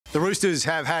The Roosters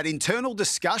have had internal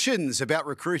discussions about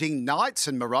recruiting Knights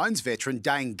and Maroons veteran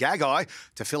Dane Gagai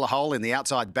to fill a hole in the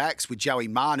outside backs, with Joey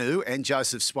Manu and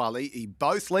Joseph Swali'i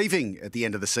both leaving at the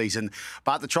end of the season.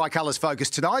 But the Tricolour's focus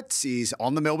tonight is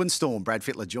on the Melbourne Storm. Brad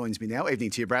Fittler joins me now. Evening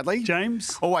to you, Bradley.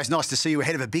 James. Always nice to see you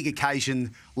ahead of a big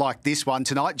occasion like this one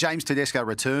tonight. James Tedesco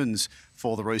returns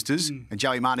for the Roosters and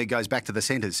Joey Manu goes back to the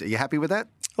centres. Are you happy with that?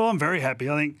 Well, I'm very happy.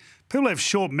 I think people have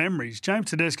short memories. James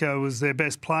Tedesco was their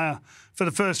best player for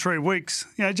the first 3 weeks.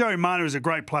 You know, Joey Manu is a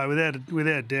great player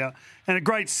without doubt, and a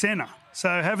great centre.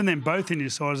 So having them both in your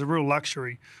side is a real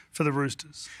luxury for the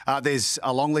Roosters. There's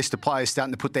a long list of players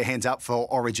starting to put their hands up for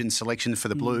Origin selection for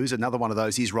the Blues. Another one of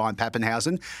those is Ryan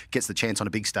Papenhuyzen. Gets the chance on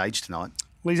a big stage tonight.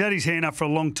 Well, he's had his hand up for a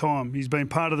long time. He's been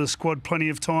part of the squad plenty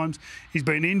of times. He's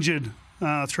been injured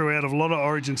throughout a lot of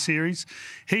Origin series.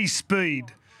 He's speed.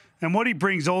 And what he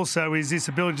brings also is this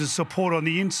ability to support on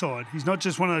the inside. He's not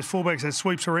just one of those fullbacks that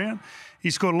sweeps around.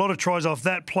 He's scored a lot of tries off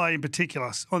that play in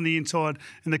particular on the inside,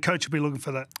 and the coach will be looking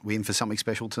for that. We in for something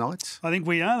special tonight? I think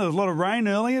we are. There was a lot of rain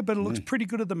earlier, but it looks pretty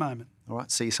good at the moment. All right,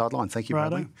 see you sideline. Thank you,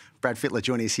 Bradley. Brad Fittler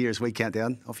joining us here as we count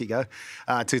down. Off you go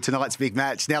to tonight's big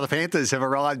match. Now the Panthers have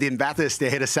arrived in Bathurst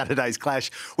ahead of Saturday's clash,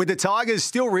 with the Tigers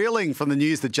still reeling from the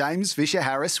news that James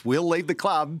Fisher-Harris will leave the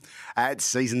club at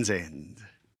season's end.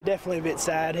 Definitely a bit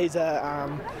sad. He's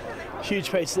a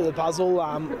huge piece of the puzzle.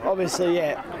 Obviously,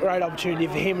 yeah, great opportunity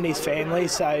for him and his family.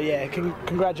 So, yeah,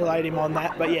 congratulate him on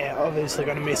that. But, yeah, obviously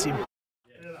going to miss him.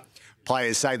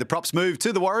 Players say the props move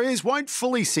to the Warriors won't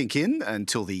fully sink in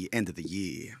until the end of the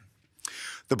year.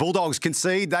 The Bulldogs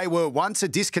concede they were once a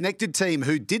disconnected team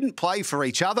who didn't play for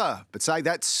each other, but say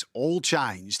that's all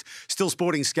changed. Still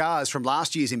sporting scars from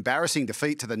last year's embarrassing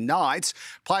defeat to the Knights,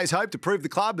 players hope to prove the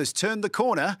club has turned the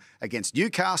corner against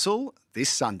Newcastle this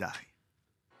Sunday.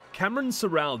 Cameron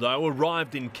Ciraldo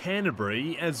arrived in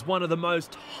Canterbury as one of the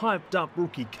most hyped-up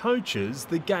rookie coaches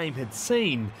the game had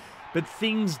seen, but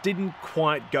things didn't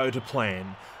quite go to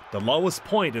plan. The lowest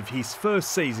point of his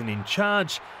first season in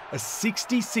charge, a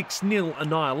 66-0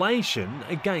 annihilation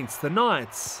against the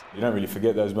Knights. You don't really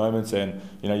forget those moments, and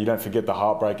you don't forget the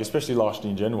heartbreak, especially last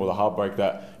year in general, the heartbreak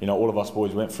that all of us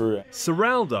boys went through.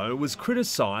 Ciraldo was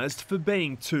criticised for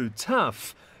being too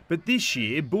tough, but this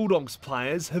year Bulldogs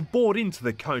players have bought into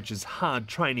the coach's hard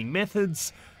training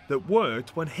methods that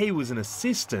worked when he was an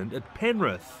assistant at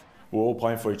Penrith. We're all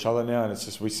playing for each other now, and it's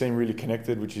just we seem really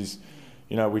connected,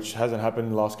 which hasn't happened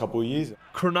in the last couple of years.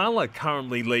 Cronulla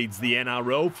currently leads the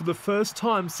NRL for the first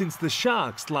time since the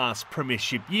Sharks' last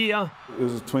premiership year. It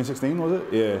was 2016, was it?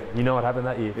 Yeah. You know what happened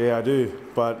that year? Yeah, I do.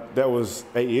 But that was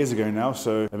 8 years ago now,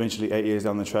 so eventually 8 years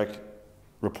down the track,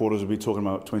 reporters will be talking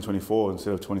about 2024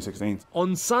 instead of 2016.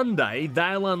 On Sunday,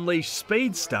 they'll unleash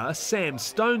speedster Sam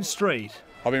Stonestreet.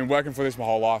 I've been working for this my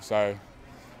whole life, so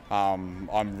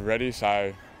I'm ready,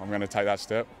 so I'm going to take that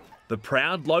step. The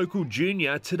proud local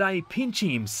junior today pinching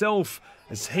himself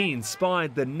as he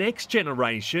inspired the next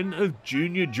generation of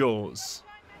junior jaws.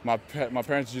 My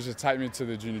parents used to take me to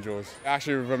the junior jaws. I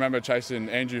actually remember chasing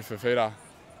Andrew Fafita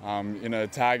in a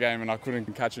tag game and I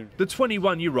couldn't catch him. The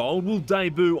 21-year-old will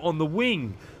debut on the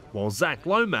wing, while Zach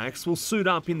Lomax will suit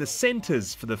up in the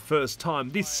centres for the first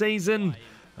time this season.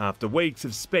 After weeks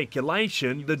of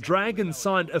speculation, the Dragons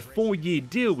signed a 4-year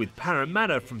deal with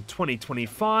Parramatta from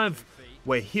 2025,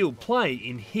 where he'll play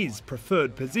in his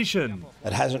preferred position.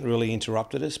 It hasn't really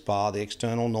interrupted us bar the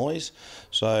external noise.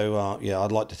 So,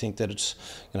 I'd like to think that it's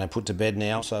put to bed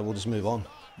now, so we'll just move on.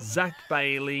 Zach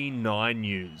Bailey, 9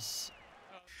 News.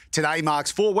 Today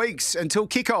marks 4 weeks until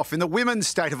kick-off in the Women's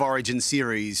State of Origin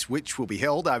series, which will be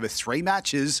held over 3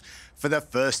 matches for the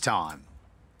first time.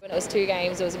 When it was 2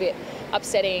 games, it was a bit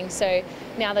upsetting. So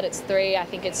now that it's 3, I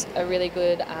think it's a really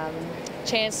good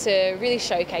chance to really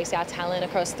showcase our talent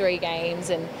across 3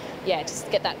 games and, just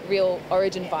get that real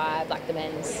Origin vibe like the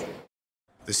men's.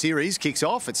 The series kicks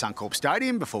off at Suncorp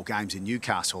Stadium before games in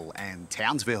Newcastle and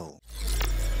Townsville.